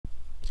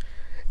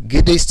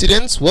Good day,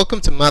 students.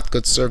 Welcome to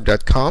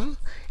mathgotserved.com.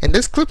 In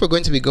this clip, we're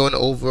going to be going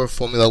over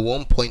Formula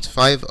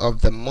 1.5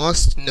 of the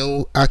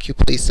must-know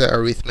Accuplacer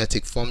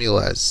Arithmetic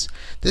formulas.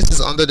 This is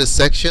under the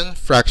section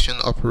Fraction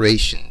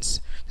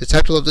Operations. The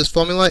title of this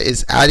formula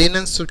is Adding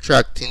and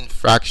Subtracting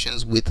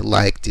Fractions with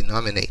Like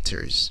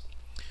Denominators.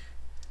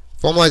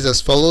 Formula is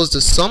as follows.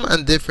 The sum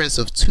and difference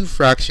of two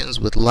fractions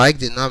with like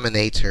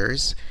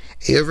denominators,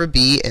 a over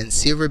b and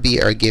c over b,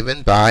 are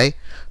given by,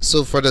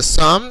 so for the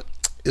sum,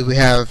 we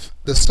have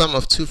the sum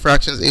of two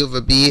fractions a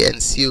over b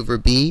and c over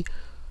b.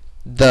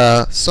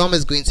 The sum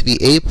is going to be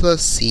a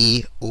plus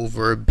c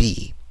over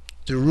b.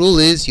 The rule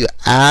is you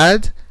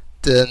add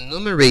the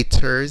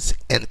numerators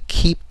and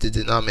keep the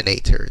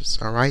denominators.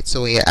 Alright,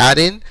 so when you're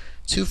adding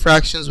two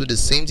fractions with the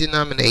same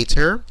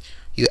denominator,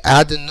 you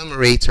add the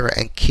numerator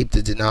and keep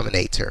the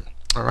denominator.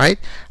 Alright,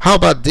 how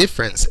about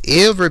difference?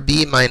 A over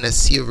b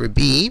minus c over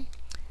b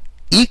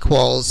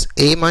equals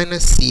a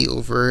minus c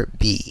over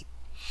b.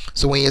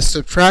 So when you're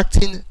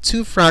subtracting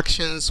two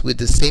fractions with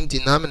the same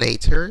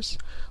denominators,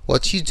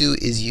 what you do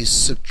is you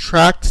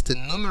subtract the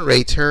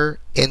numerator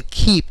and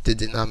keep the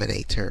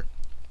denominator.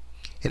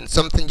 And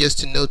something just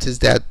to note is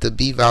that the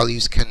b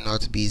values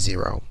cannot be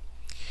 0.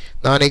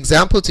 Now an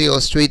example to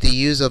illustrate the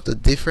use of the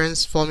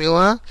difference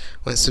formula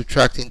when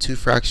subtracting two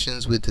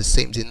fractions with the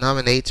same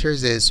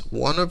denominators is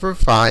 1 over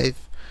 5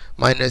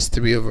 minus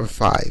 3 over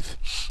 5.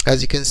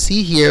 As you can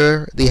see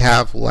here, they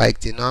have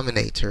like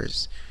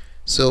denominators.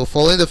 So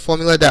following the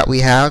formula that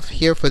we have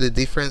here for the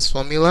difference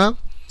formula,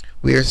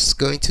 we are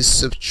going to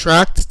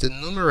subtract the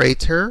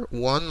numerator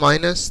 1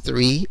 minus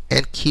 3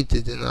 and keep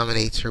the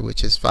denominator,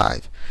 which is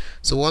 5.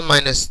 So 1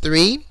 minus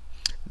 3,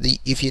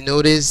 if you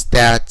notice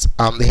that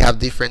they have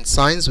different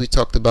signs, we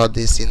talked about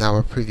this in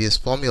our previous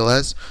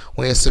formulas.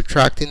 When you're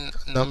subtracting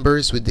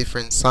numbers with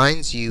different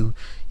signs, you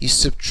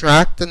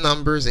subtract the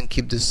numbers and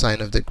keep the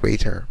sign of the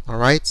greater.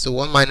 Alright, so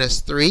 1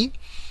 minus 3,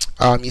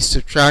 you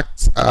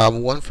subtract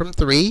 1 from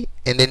 3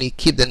 and then you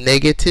keep the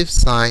negative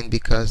sign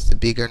because the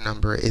bigger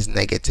number is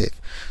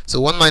negative. So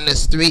 1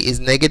 minus 3 is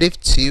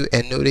negative 2,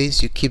 and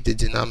notice you keep the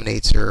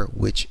denominator,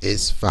 which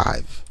is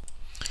 5.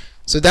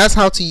 So that's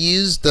how to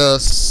use the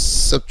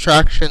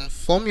subtraction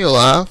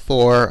formula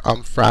for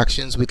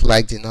fractions with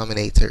like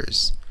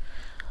denominators.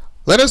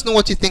 Let us know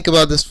what you think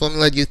about this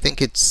formula. Do you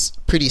think it's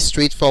pretty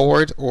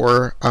straightforward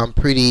or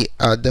pretty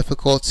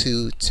difficult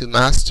to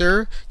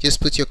master?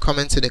 Just put your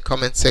comments in the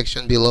comment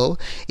section below.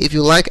 If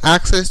you like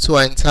access to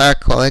our entire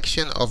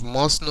collection of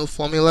must-know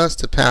formulas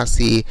to pass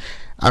the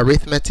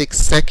arithmetic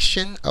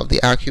section of the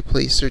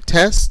Accuplacer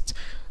test,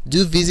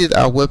 do visit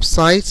our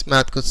website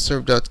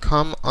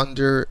mathgotserved.com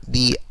under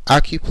the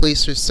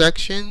Accuplacer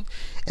section,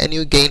 and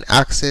you gain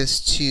access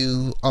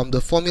to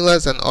the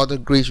formulas and other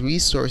great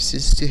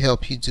resources to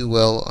help you do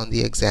well on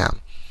the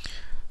exam.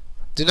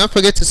 Do not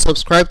forget to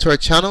subscribe to our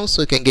channel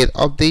so you can get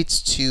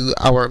updates to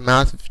our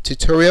math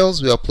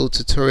tutorials. We upload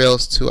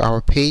tutorials to our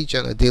page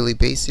on a daily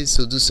basis,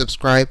 so do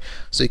subscribe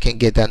so you can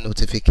get that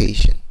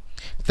notification.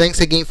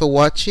 Thanks again for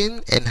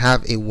watching and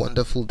have a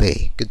wonderful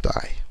day.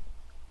 Goodbye.